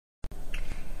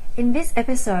In this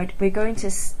episode, we're going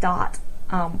to start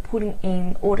putting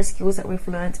in all the skills that we've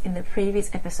learned in the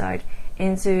previous episode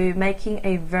into making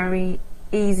a very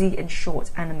easy and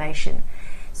short animation.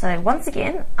 So once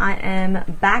again, I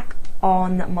am back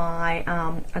on my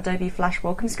Adobe Flash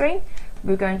welcome screen.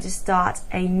 We're going to start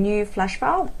a new Flash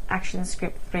file,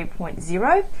 ActionScript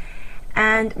 3.0.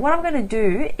 And what I'm going to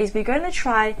do is we're going to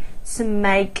try to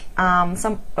make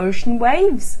some ocean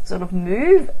waves sort of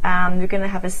move. We're going to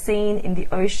have a scene in the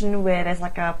ocean where there's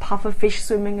like a puffer fish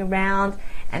swimming around,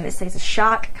 and there's a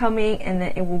shark coming, and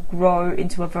then it will grow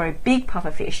into a very big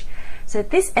puffer fish. So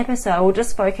this episode will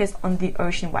just focus on the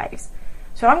ocean waves.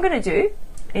 So what I'm going to do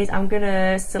is I'm going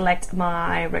to select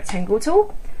my rectangle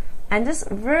tool and just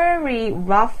very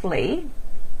roughly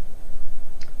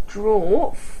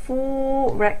draw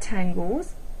 4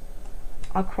 rectangles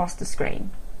across the screen.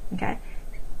 Okay,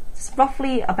 it's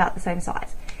roughly about the same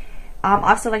size.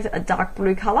 I've selected a dark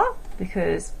blue color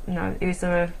because it is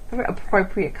a very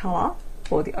appropriate color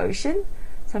for the ocean.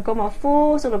 So I've got my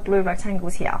 4 sort of blue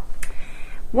rectangles here.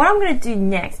 What I'm going to do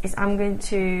next is I'm going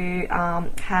to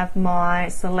have my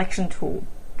selection tool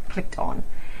clicked on.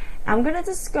 I'm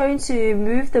just going to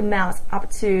move the mouse up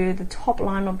to the top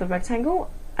line of the rectangle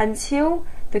until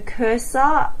the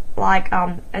cursor,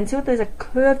 until there's a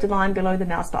curved line below the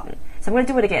mouse button. So I'm going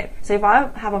to do it again. So if I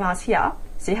have a mouse here,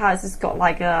 see how it's just got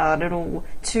like a little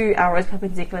 2 arrows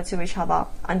perpendicular to each other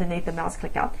underneath the mouse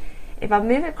clicker. If I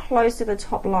move it close to the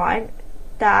top line,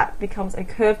 that becomes a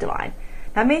curved line.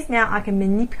 That means now I can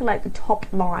manipulate the top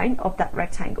line of that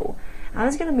rectangle. I'm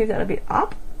just going to move that a bit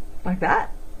up, like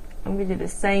that. I'm going to do the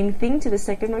same thing to the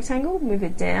second rectangle, move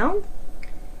it down.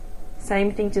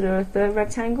 Same thing to the third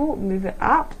rectangle, move it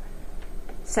up.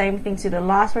 Same thing to the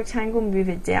last rectangle, move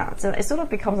it down. So it sort of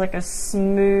becomes like a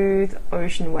smooth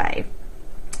ocean wave.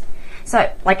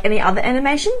 So like any other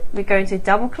animation, we're going to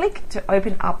double click to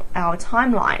open up our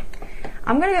timeline.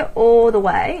 I'm going to go all the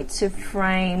way to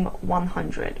frame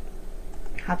 100.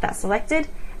 Have that selected,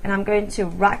 and I'm going to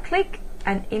right click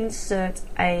and insert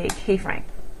a keyframe.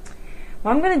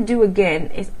 What I'm going to do again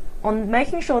is on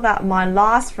making sure that my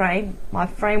last frame, my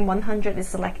frame 100 is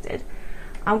selected,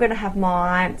 I'm going to have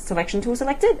my selection tool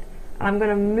selected, and I'm going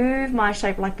to move my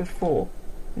shape like before.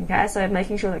 Okay, so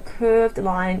making sure the curved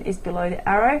line is below the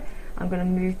arrow, I'm going to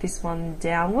move this one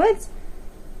downwards,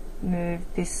 move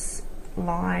this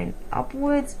line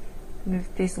upwards, move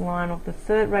this line of the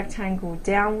third rectangle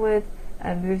downward,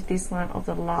 and move this line of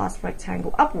the last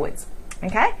rectangle upwards.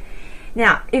 Okay,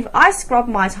 now if I scrub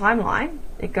my timeline,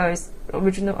 it goes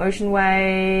original ocean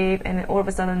wave, and then all of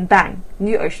a sudden bang,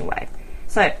 new ocean wave.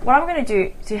 So what I'm going to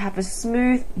do to have a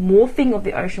smooth morphing of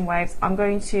the ocean waves, I'm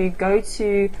going to go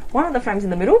to one of the frames in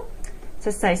the middle,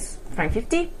 so say frame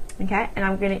 50, okay, and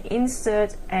I'm going to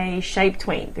insert a shape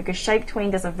tween because shape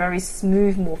tween does a very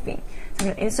smooth morphing. So I'm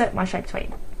going to insert my shape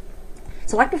tween.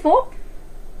 So like before,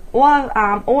 all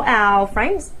our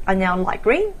frames are now light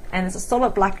green, and there's a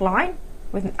solid black line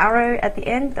with an arrow at the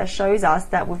end that shows us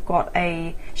that we've got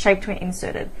a shape tween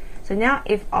inserted. So now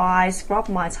if I scrub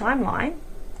my timeline,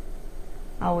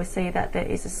 I will see that there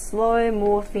is a slow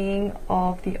morphing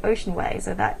of the ocean wave,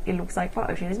 so that it looks like my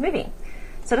ocean is moving.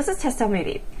 So let's just test our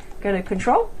movie. Go to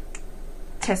Control,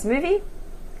 Test Movie,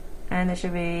 and there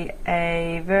should be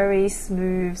a very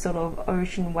smooth sort of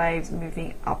ocean waves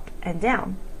moving up and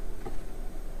down.